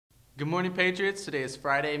Good morning, Patriots. Today is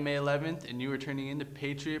Friday, May 11th, and you are tuning in to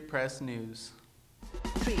Patriot Press News.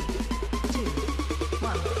 3, 2,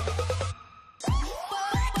 1.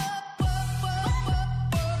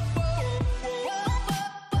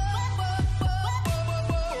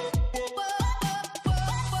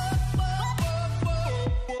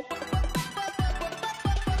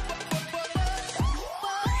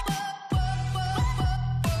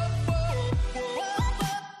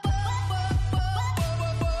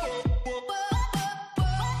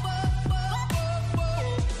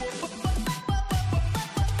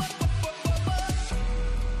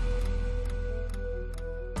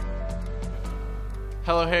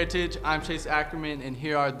 Hello, Heritage. I'm Chase Ackerman, and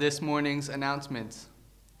here are this morning's announcements.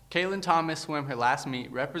 Caitlin Thomas swam her last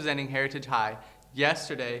meet representing Heritage High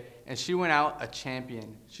yesterday, and she went out a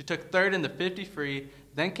champion. She took third in the 50 free,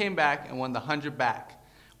 then came back and won the 100 back.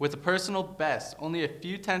 With a personal best, only a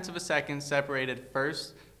few tenths of a second separated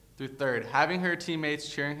first through third. Having her teammates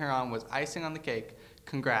cheering her on was icing on the cake.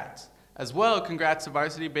 Congrats. As well, congrats to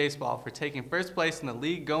Varsity Baseball for taking first place in the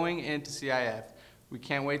league going into CIF. We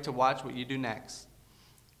can't wait to watch what you do next.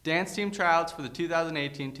 Dance team tryouts for the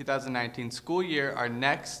 2018-2019 school year are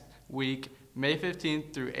next week, May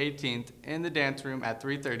 15th through 18th, in the dance room at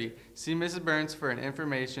 3:30. See Mrs. Burns for an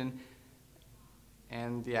information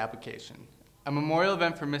and the application. A memorial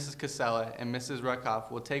event for Mrs. Casella and Mrs. Rutkoff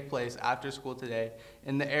will take place after school today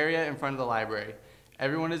in the area in front of the library.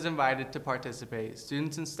 Everyone is invited to participate.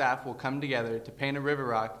 Students and staff will come together to paint a river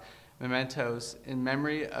rock mementos in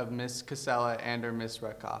memory of Miss Casella and or Miss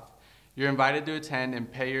Rutkoff. You're invited to attend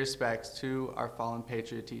and pay your respects to our fallen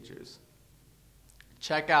Patriot teachers.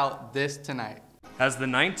 Check out this tonight. As the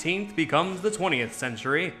 19th becomes the 20th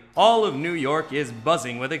century, all of New York is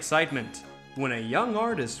buzzing with excitement. When a young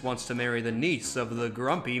artist wants to marry the niece of the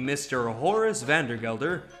grumpy Mr. Horace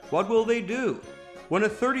Vandergelder, what will they do? When a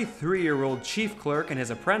 33-year-old chief clerk and his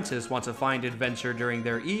apprentice want to find adventure during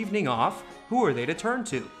their evening off, who are they to turn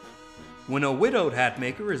to? When a widowed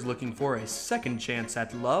hatmaker is looking for a second chance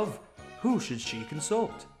at love, who should she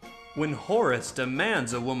consult? When Horace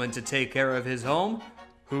demands a woman to take care of his home,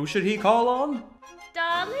 who should he call on?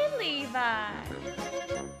 Dolly Levi.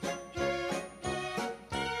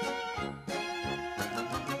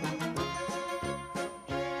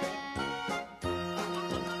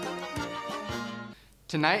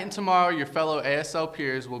 Tonight and tomorrow, your fellow ASL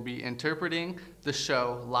peers will be interpreting the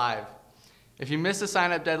show live. If you missed the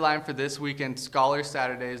sign-up deadline for this weekend's Scholar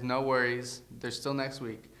Saturdays, no worries, they're still next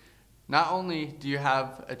week. Not only do you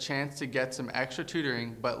have a chance to get some extra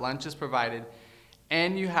tutoring, but lunch is provided,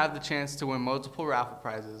 and you have the chance to win multiple raffle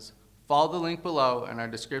prizes. Follow the link below in our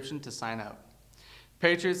description to sign up.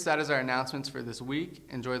 Patriots, that is our announcements for this week.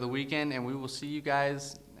 Enjoy the weekend, and we will see you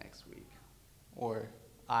guys next week. Or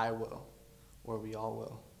I will. Or we all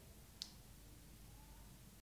will.